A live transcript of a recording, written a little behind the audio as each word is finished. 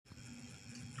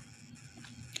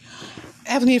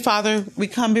Heavenly Father, we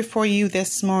come before you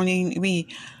this morning. We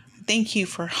thank you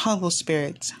for humble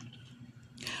spirits,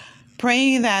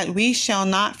 praying that we shall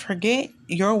not forget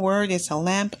your word is a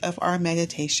lamp of our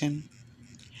meditation.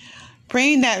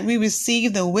 Praying that we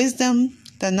receive the wisdom,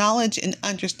 the knowledge, and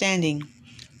understanding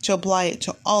to apply it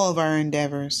to all of our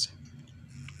endeavors.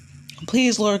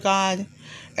 Please, Lord God,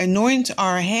 anoint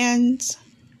our hands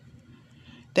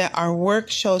that our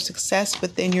work shows success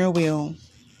within your will.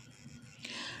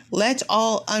 Let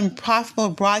all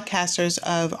unprofitable broadcasters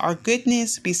of our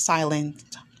goodness be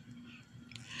silenced.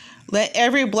 Let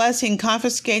every blessing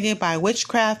confiscated by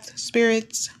witchcraft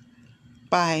spirits,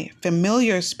 by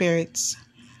familiar spirits,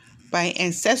 by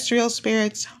ancestral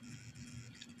spirits,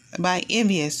 by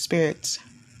envious spirits,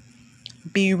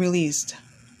 be released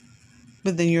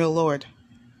within your Lord,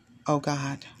 O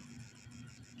God.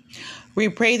 We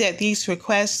pray that these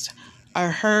requests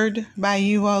are heard by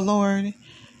you, O Lord,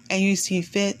 and you see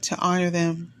fit to honor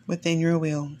them within your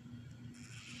will.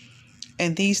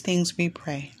 And these things we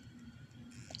pray.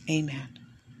 Amen.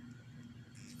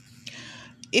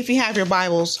 If you have your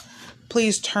Bibles,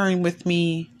 please turn with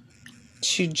me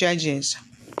to Judges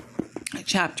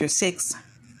chapter 6,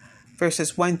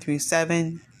 verses 1 through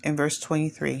 7 and verse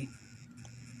 23.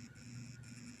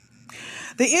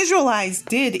 The Israelites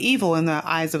did evil in the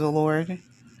eyes of the Lord,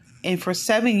 and for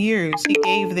 7 years he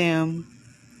gave them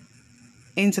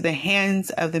into the hands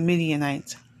of the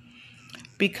Midianites.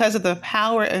 Because of the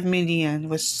power of Midian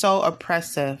was so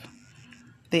oppressive,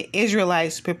 the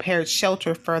Israelites prepared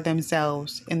shelter for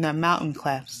themselves in the mountain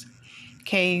clefts,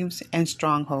 caves, and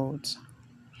strongholds.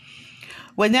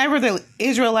 Whenever the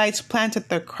Israelites planted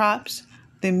their crops,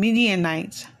 the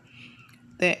Midianites,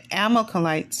 the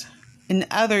Amalekites, and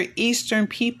other eastern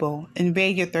people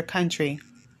invaded their country.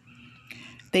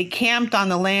 They camped on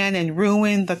the land and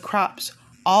ruined the crops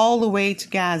all the way to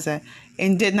Gaza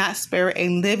and did not spare a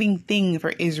living thing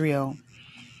for Israel,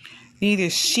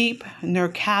 neither sheep nor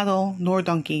cattle nor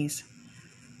donkeys.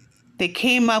 They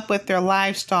came up with their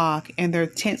livestock and their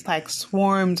tents like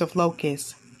swarms of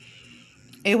locusts.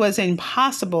 It was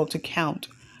impossible to count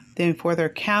them for their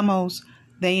camels.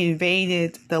 They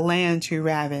invaded the land to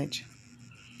ravage.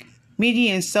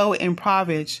 Midian so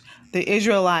impoverished the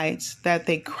Israelites that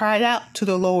they cried out to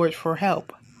the Lord for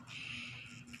help.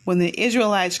 When the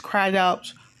Israelites cried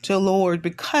out to the Lord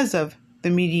because of the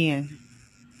Midian,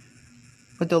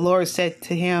 but the Lord said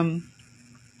to him,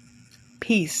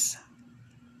 "Peace.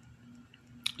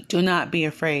 Do not be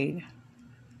afraid.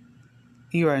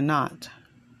 You are not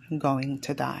going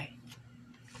to die."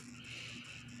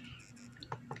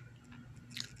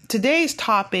 Today's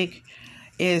topic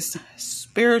is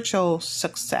spiritual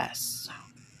success.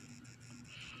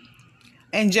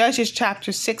 In Judges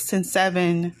chapter 6 and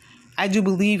 7, I do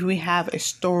believe we have a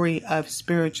story of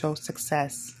spiritual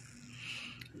success.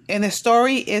 And the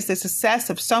story is the success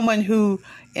of someone who,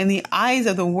 in the eyes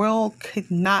of the world, could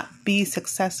not be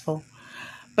successful.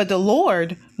 But the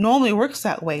Lord normally works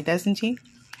that way, doesn't he?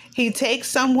 He takes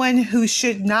someone who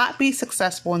should not be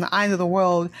successful in the eyes of the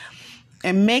world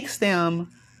and makes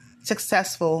them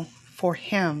successful for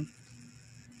him.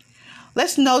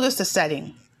 Let's notice the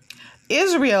setting.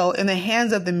 Israel in the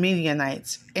hands of the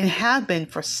Midianites, and have been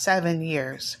for 7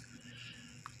 years.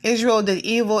 Israel did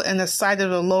evil in the sight of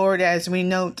the Lord, as we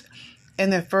note in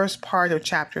the first part of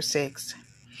chapter 6.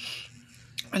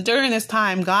 And during this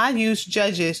time, God used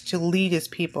judges to lead his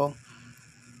people.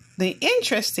 The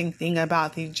interesting thing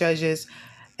about these judges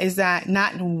is that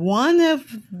not one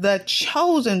of the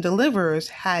chosen deliverers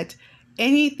had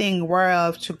anything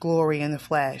whereof to glory in the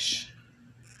flesh.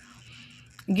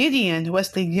 Gideon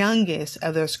was the youngest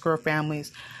of the squirrel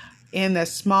families in the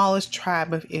smallest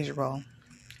tribe of Israel,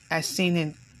 as seen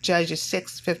in Judges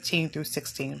 6:15 through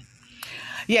 16.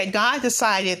 Yet God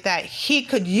decided that he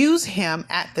could use him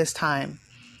at this time.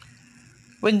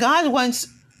 When God wants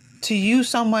to use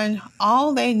someone,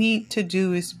 all they need to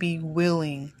do is be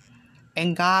willing,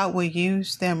 and God will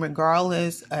use them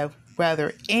regardless of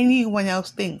whether anyone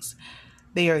else thinks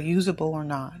they are usable or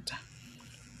not.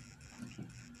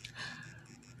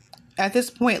 At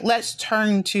this point, let's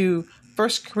turn to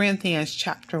 1 Corinthians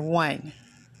chapter 1,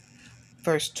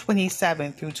 verse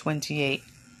 27 through 28.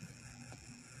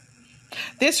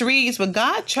 This reads, "But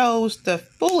God chose the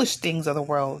foolish things of the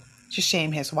world to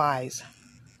shame his wise.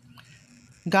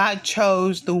 God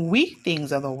chose the weak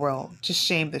things of the world to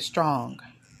shame the strong.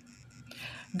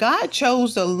 God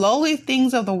chose the lowly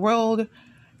things of the world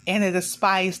and the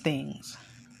despised things,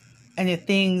 and the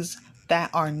things that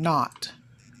are not,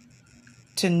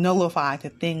 to nullify the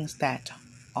things that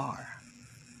are."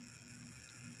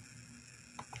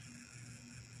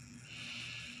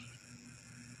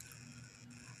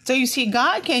 So you see,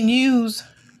 God can use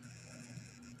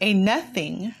a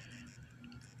nothing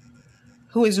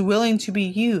who is willing to be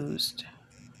used.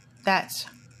 That's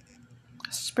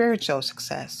spiritual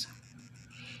success.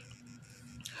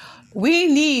 We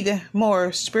need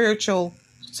more spiritual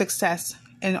success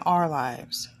in our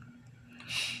lives.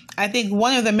 I think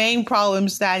one of the main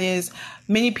problems that is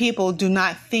many people do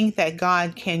not think that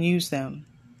God can use them.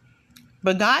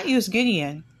 But God used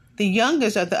Gideon, the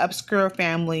youngest of the obscure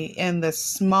family in the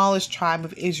smallest tribe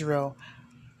of Israel.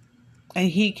 And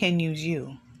he can use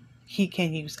you. He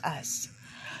can use us.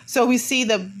 So we see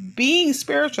that being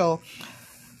spiritually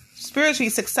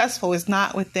successful is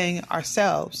not within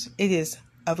ourselves. It is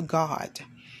of God.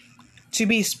 To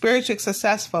be spiritually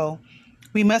successful,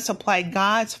 we must apply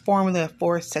God's formula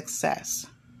for success.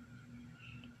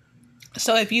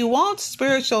 So if you want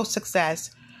spiritual success,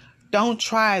 don't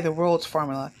try the world's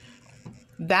formula.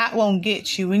 That won't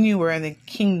get you anywhere in the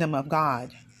kingdom of God.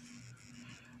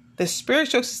 The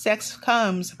spiritual success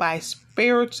comes by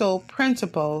spiritual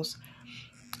principles,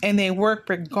 and they work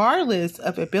regardless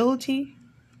of ability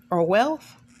or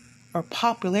wealth or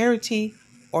popularity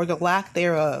or the lack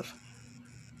thereof,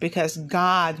 because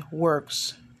God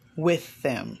works with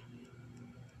them.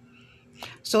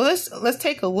 So let's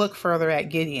take a look further at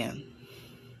Gideon.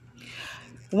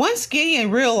 Once Gideon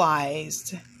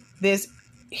realized this,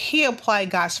 he applied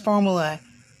God's formula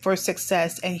for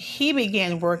success, and he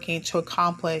began working to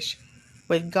accomplish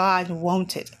what God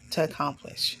wanted to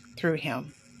accomplish through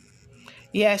him.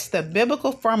 Yes, the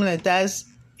biblical formula does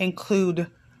include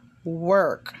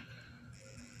work,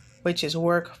 which is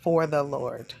work for the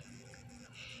Lord.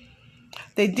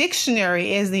 The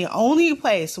dictionary is the only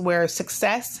place where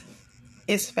success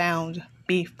is found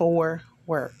before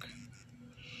work.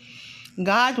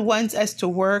 God wants us to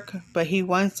work, but he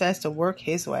wants us to work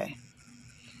his way.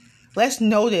 Let's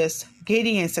notice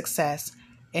Gideon's success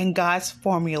and God's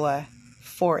formula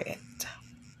for it.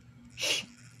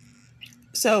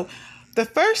 So the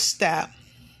first step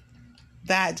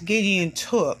that Gideon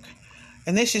took,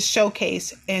 and this is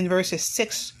showcased in verses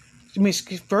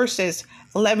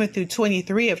 11 through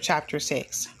 23 of chapter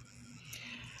 6,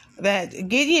 that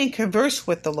Gideon conversed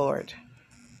with the Lord.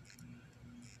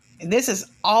 And this is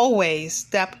always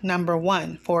step number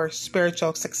 1 for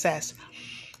spiritual success.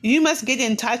 You must get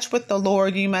in touch with the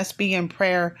Lord. You must be in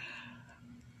prayer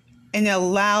and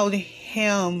allow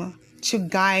him to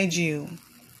guide you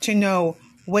to know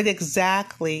what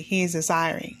exactly he is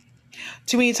desiring.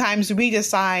 Too many times we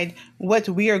decide what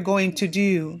we are going to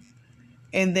do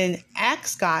and then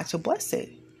ask God to bless it,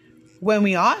 when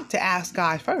we ought to ask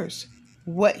God first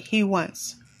what he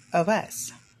wants of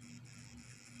us.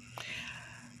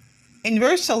 In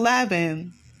verse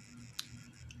 11,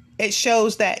 it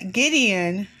shows that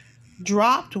Gideon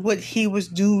dropped what he was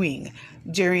doing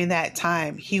during that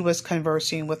time he was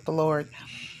conversing with the Lord.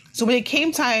 So when it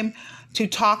came time to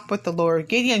talk with the Lord,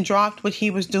 Gideon dropped what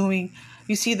he was doing.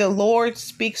 You see, the Lord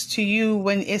speaks to you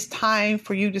when it's time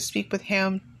for you to speak with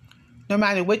him. No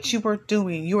matter what you are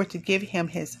doing, you are to give him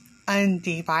his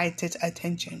undivided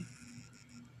attention.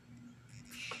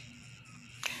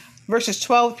 Verses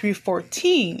 12 through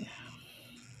 14.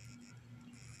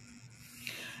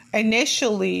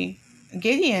 Initially,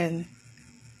 Gideon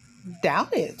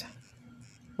doubted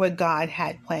what God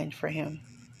had planned for him.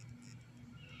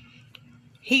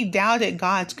 He doubted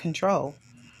God's control.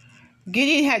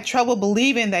 Gideon had trouble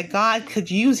believing that God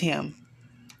could use him.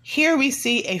 Here we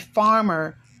see a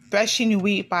farmer threshing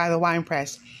wheat by the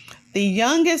winepress, the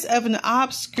youngest of an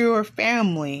obscure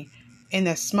family in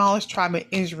the smallest tribe of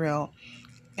Israel,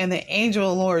 and the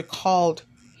angel of the Lord called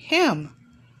him,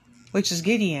 which is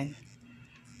Gideon,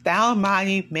 "Thou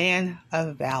mighty man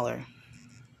of valor."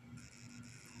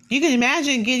 You can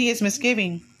imagine Gideon's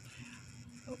misgiving.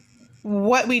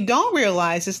 What we don't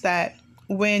realize is that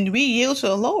when we yield to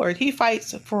the Lord, he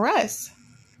fights for us.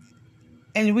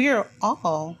 And we are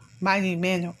all mighty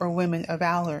men or women of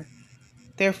valor.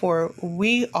 Therefore,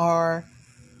 we are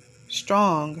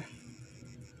strong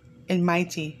and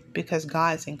mighty because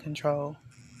God's in control.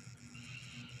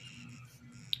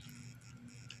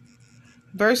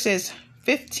 Verses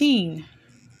 15.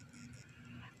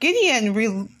 Gideon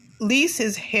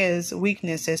releases his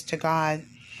weaknesses to God.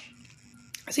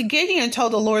 See, Gideon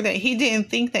told the Lord that he didn't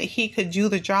think that he could do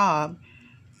the job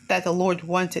that the Lord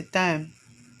wanted done.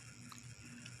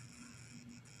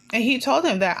 And he told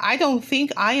him that, "I don't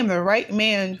think I am the right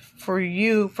man for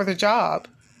you for the job,"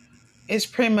 is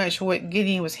pretty much what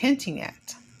Gideon was hinting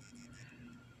at.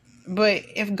 But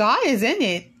if God is in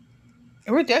it,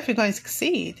 we're definitely going to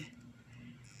succeed.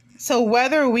 So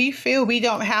whether we feel we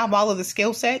don't have all of the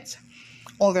skill sets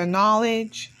or the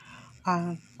knowledge,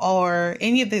 or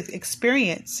any of the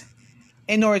experience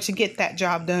in order to get that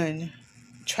job done.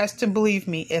 Trust and believe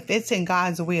me, if it's in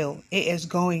God's will, it is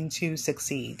going to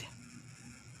succeed.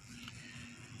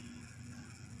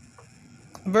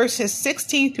 Verses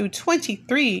 16 through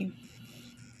 23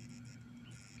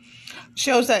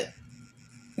 shows that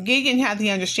Gideon had the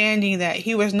understanding that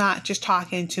he was not just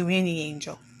talking to any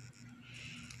angel.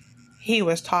 He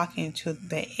was talking to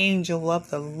the angel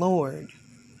of the Lord.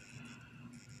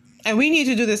 And we need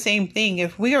to do the same thing.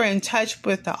 If we are in touch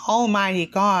with the Almighty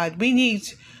God, we need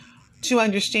to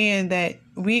understand that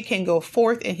we can go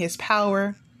forth in His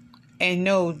power and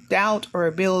no doubt or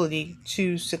ability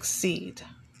to succeed.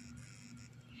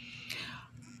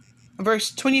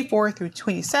 Verse 24 through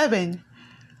 27,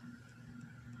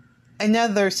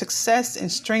 another success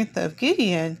and strength of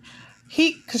Gideon,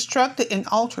 he constructed an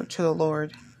altar to the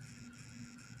Lord.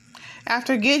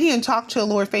 After Gideon talked to the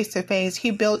Lord face to face, he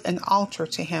built an altar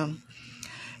to Him.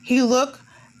 He looked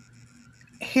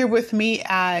here with me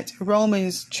at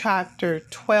Romans chapter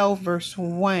 12, verse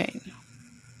 1.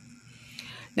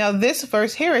 Now, this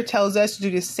verse here, it tells us to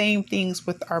do the same things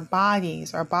with our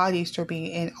bodies to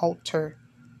be an altar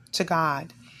to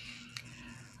God.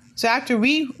 So after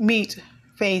we meet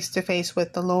face to face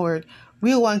with the Lord,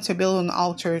 we want to build an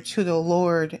altar to the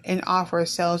Lord and offer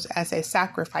ourselves as a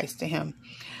sacrifice to Him.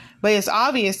 But it's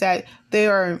obvious that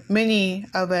there are many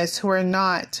of us who are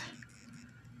not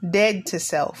dead to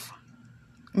self.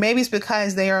 Maybe it's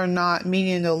because they are not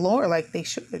meeting the Lord like they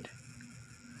should.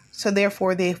 So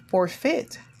therefore they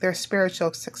forfeit their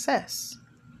spiritual success.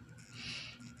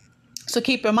 So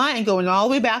keep in mind, going all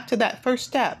the way back to that first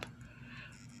step,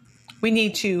 we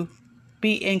need to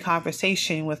be in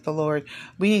conversation with the Lord.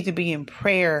 We need to be in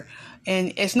prayer.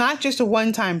 And it's not just a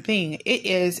one-time thing. It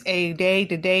is a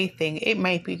day-to-day thing. It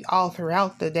might be all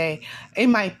throughout the day. It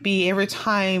might be every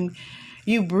time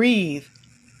you breathe,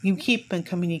 you keep in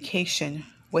communication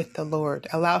with the Lord.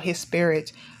 Allow His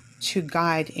Spirit to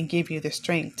guide and give you the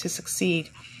strength to succeed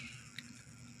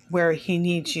where He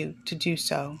needs you to do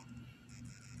so.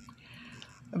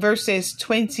 Verses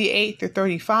 28 through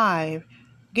 35,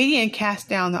 Gideon cast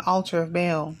down the altar of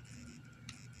Baal.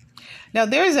 Now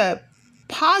there's a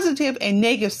positive and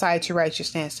negative side to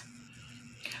righteousness.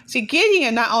 See,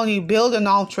 Gideon not only built an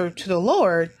altar to the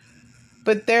Lord,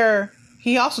 but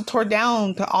he also tore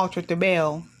down the altar to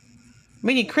Baal.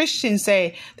 Many Christians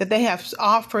say that they have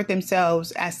offered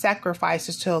themselves as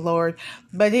sacrifices to the Lord,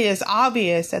 but it is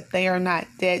obvious that they are not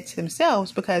dead to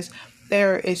themselves because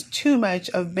there is too much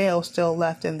of Baal still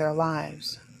left in their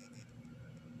lives.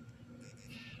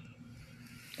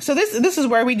 So this is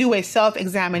where we do a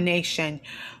self-examination.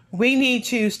 We need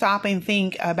to stop and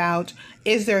think about,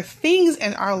 is there things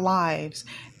in our lives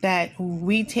that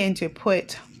we tend to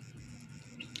put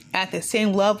at the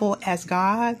same level as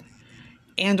God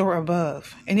and or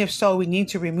above? And if so, we need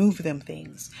to remove them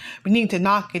things. We need to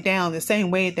knock it down the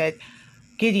same way that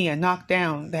Gideon knocked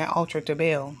down that altar to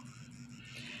Baal.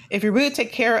 If we really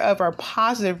take care of our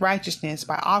positive righteousness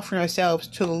by offering ourselves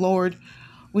to the Lord,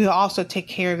 we'll also take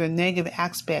care of the negative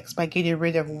aspects by getting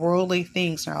rid of worldly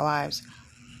things in our lives.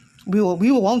 We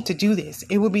will want to do this.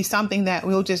 It will be something that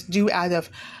we'll just do out of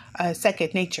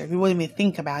second nature. We won't even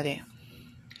think about it.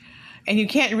 And you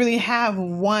can't really have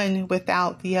one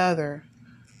without the other.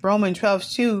 Romans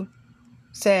 12:2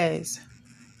 says,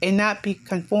 and not be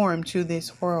conformed to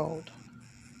this world.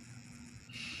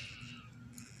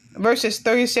 Verses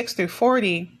 36 through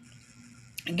 40,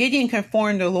 Gideon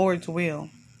conformed the Lord's will.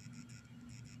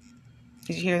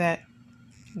 Did you hear that?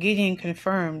 Gideon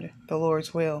confirmed the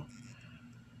Lord's will.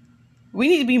 We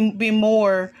need to be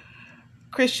more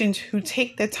Christians who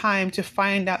take the time to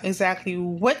find out exactly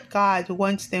what God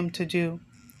wants them to do.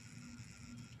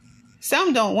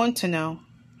 Some don't want to know.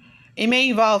 It may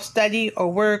involve study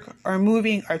or work or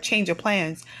moving or change of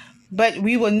plans, but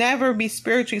we will never be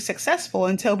spiritually successful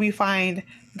until we find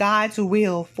God's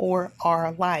will for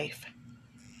our life.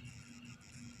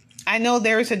 I know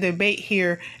there is a debate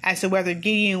here as to whether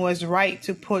Gideon was right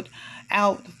to put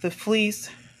out the fleece,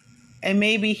 and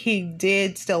maybe he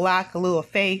did still lack a little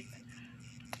faith.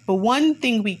 But one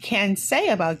thing we can say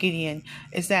about Gideon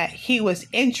is that he was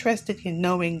interested in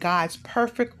knowing God's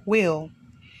perfect will,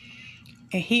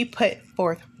 and he put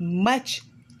forth much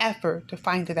effort to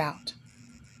find it out.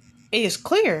 It is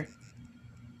clear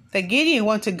that Gideon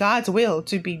wanted God's will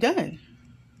to be done.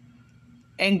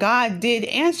 And God did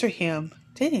answer him,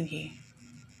 didn't He?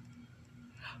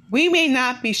 We may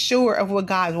not be sure of what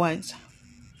God wants,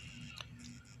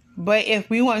 but if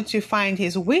we want to find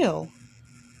His will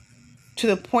to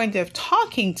the point of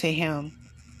talking to Him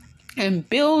and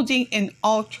building an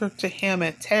altar to Him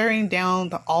and tearing down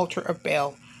the altar of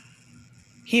Baal,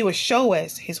 He will show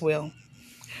us his will.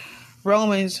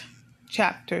 Romans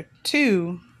chapter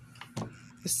 2,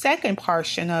 the second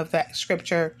portion of that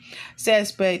scripture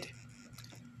says, but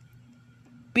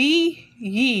be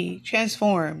ye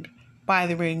transformed by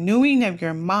the renewing of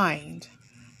your mind,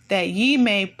 that ye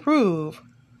may prove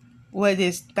what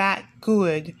is that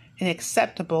good and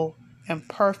acceptable and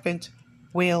perfect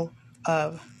will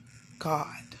of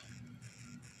God.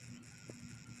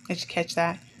 Did you catch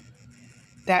that?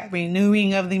 That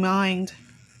renewing of the mind.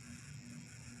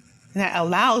 And that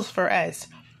allows for us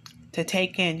to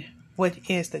take in what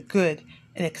is the good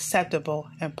and acceptable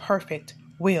and perfect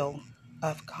will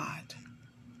of God.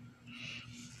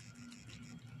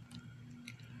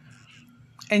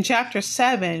 In chapter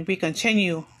 7, we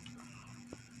continue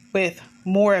with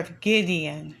more of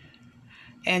Gideon.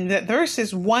 And the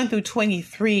verses 1 through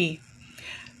 23,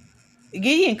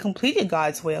 Gideon completed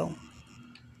God's will.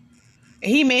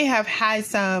 He may have had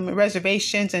some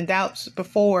reservations and doubts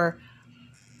before,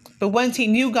 but once he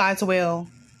knew God's will,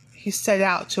 he set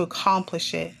out to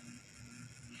accomplish it.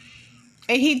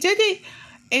 And he did it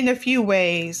in a few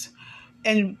ways,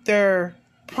 and they're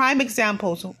prime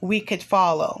examples we could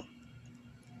follow.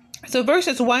 So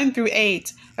verses 1 through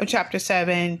 8 of chapter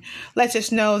 7 lets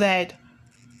us know that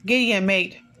Gideon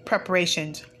made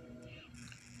preparations.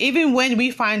 Even when we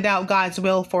find out God's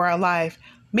will for our life,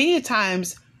 many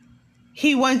times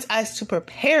he wants us to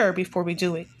prepare before we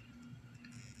do it.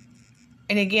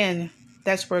 And again,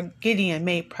 that's where Gideon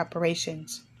made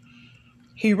preparations.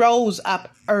 He rose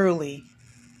up early.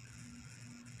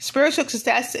 Spiritual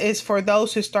success is for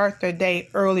those who start their day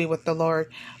early with the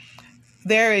Lord.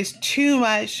 There is too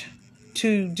much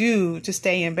to do to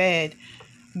stay in bed.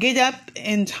 Get up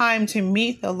in time to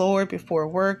meet the Lord before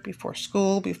work, before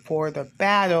school, before the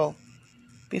battle,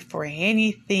 before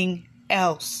anything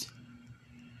else.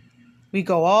 We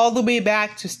go all the way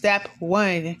back to step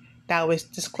 1 that was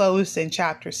disclosed in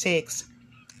chapter 6.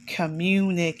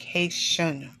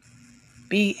 Communication.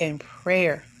 Be in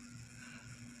prayer.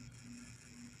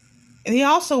 And he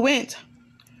also went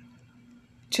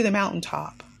to the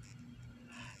mountaintop.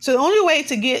 So the only way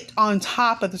to get on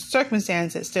top of the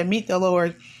circumstances to meet the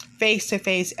Lord face to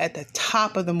face at the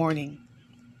top of the morning.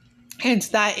 Hence,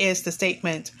 that is the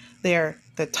statement there,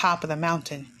 the top of the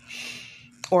mountain,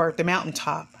 or the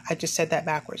mountaintop. I just said that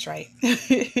backwards, right?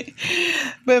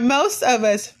 But most of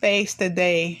us face the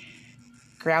day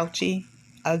grouchy,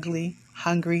 ugly,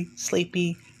 hungry,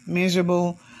 sleepy,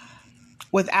 miserable,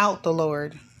 without the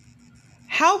Lord.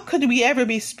 How could we ever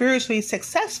be spiritually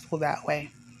successful that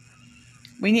way?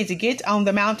 We need to get on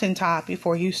the mountaintop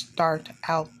before you start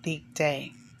out the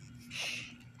day.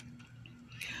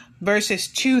 Verses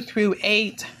 2 through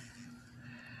 8,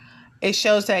 it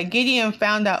shows that Gideon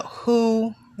found out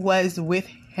who was with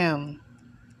him.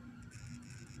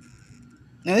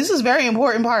 Now, this is a very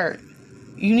important part.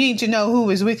 You need to know who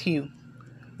is with you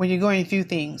when you're going through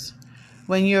things,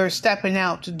 when you're stepping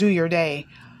out to do your day.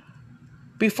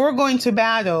 Before going to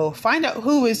battle, find out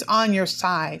who is on your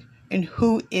side and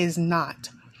who is not.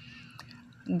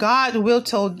 God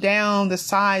whittled down the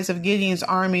size of Gideon's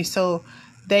army so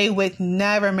they would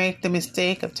never make the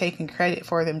mistake of taking credit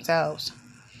for themselves.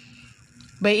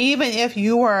 But even if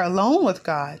you are alone with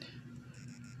God,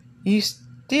 you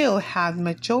still have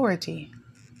majority.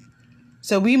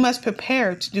 So we must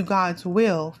prepare to do God's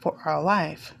will for our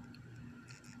life,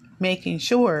 making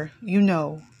sure you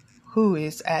know who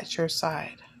is at your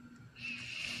side.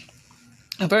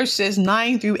 Verses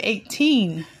 9 through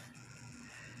 18.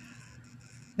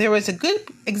 There was a good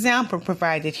example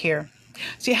provided here.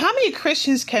 See, how many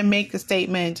Christians can make the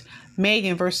statement made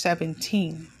in verse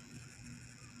 17?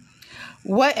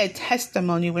 What a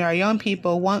testimony when our young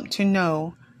people want to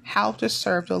know how to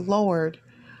serve the Lord.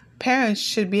 Parents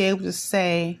should be able to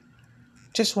say,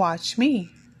 just watch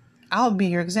me. I'll be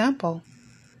your example.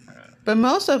 But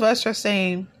most of us are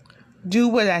saying, do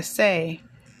what I say,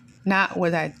 not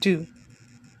what I do.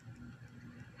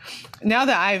 Now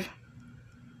that I've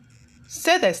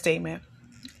said that statement,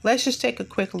 let's just take a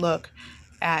quick look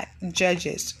at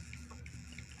Judges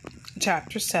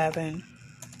chapter 7.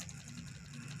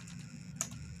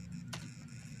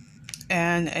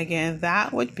 And again,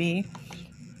 that would be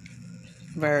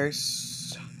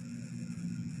verse,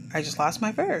 I just lost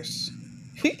my verse,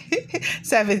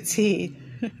 17.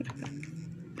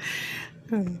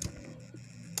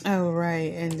 All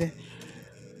right. And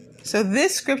so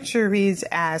this scripture reads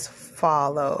as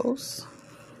follows.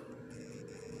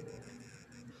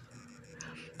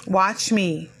 Watch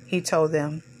me, he told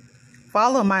them.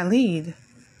 Follow my lead.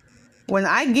 When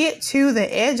I get to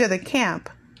the edge of the camp,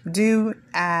 do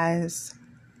as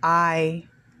I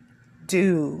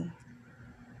do.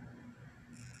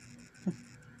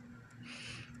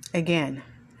 Again,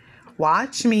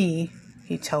 watch me,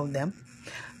 he told them.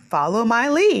 Follow my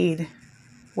lead.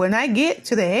 When I get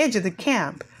to the edge of the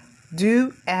camp,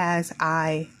 do as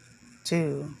I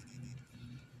do.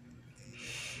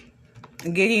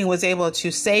 Gideon was able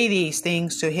to say these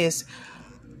things to his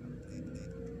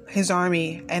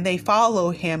army, and they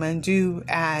follow him and do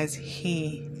as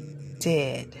he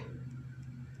did.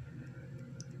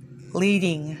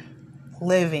 Leading,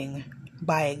 living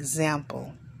by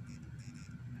example.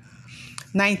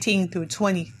 19 through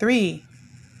 23,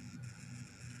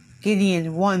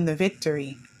 Gideon won the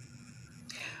victory.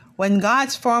 When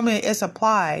God's formula is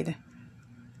applied,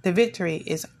 the victory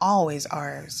is always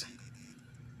ours.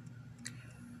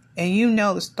 And you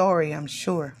know the story, I'm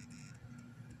sure.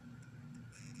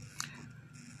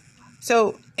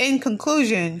 So, in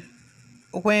conclusion,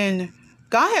 when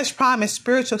God has promised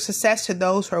spiritual success to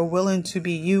those who are willing to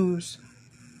be used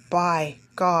by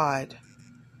God,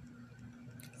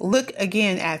 look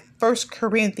again at 1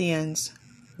 Corinthians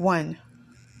 1,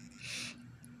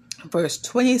 verse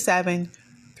 27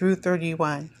 through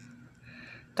 31.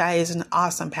 That is an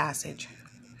awesome passage.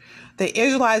 The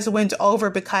Israelites went over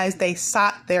because they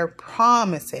sought their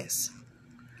promises.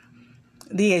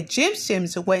 The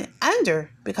Egyptians went under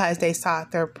because they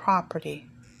sought their property.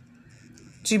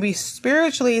 To be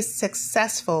spiritually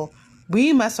successful,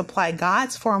 we must apply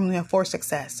God's formula for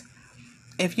success.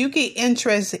 If you get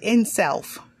interested in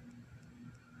self,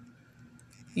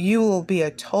 you will be a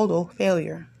total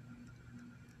failure.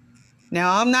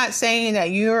 Now, I'm not saying that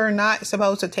you're not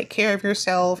supposed to take care of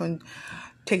yourself and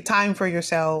take time for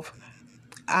yourself.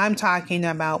 I'm talking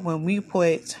about when we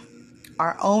put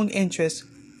our own interests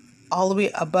all the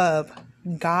way above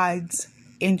God's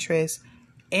interests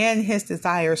and his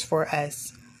desires for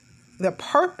us. The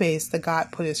purpose that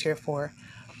God put us here for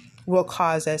will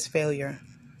cause us failure.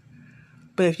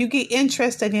 But if you get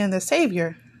interested in the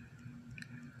Savior,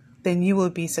 then you will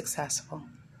be successful.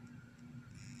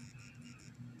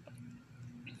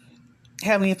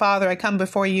 Heavenly Father, I come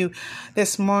before you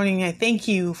this morning. I thank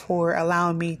you for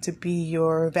allowing me to be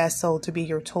your vessel, to be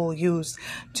your tool used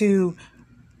to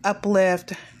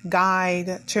uplift,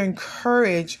 guide, to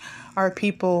encourage our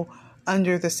people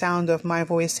under the sound of my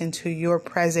voice into your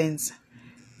presence,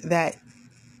 that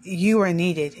you are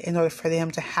needed in order for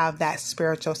them to have that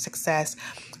spiritual success,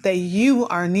 that you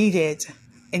are needed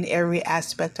in every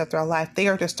aspect of their life. They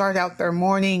are to start out their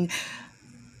morning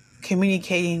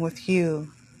communicating with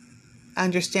you,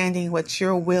 understanding what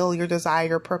your will, your desire,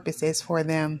 your purpose is for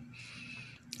them,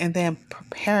 and then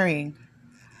preparing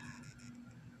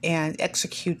and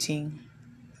executing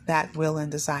that will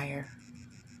and desire.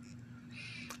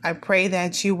 I pray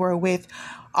that you were with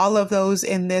all of those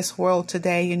in this world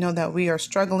today. You know that we are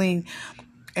struggling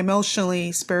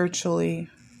emotionally, spiritually,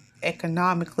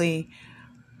 economically.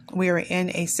 We are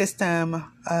in a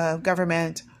system of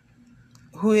government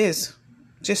who is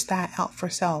just that, out for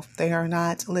self. They are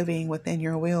not living within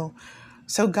your will.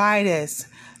 So guide us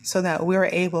so that we're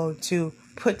able to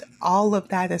put all of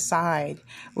that aside.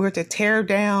 We're to tear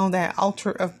down that altar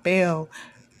of Baal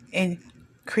and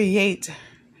create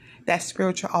that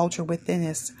spiritual altar within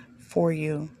us for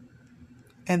you.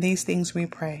 And these things we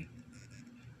pray.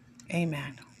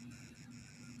 Amen.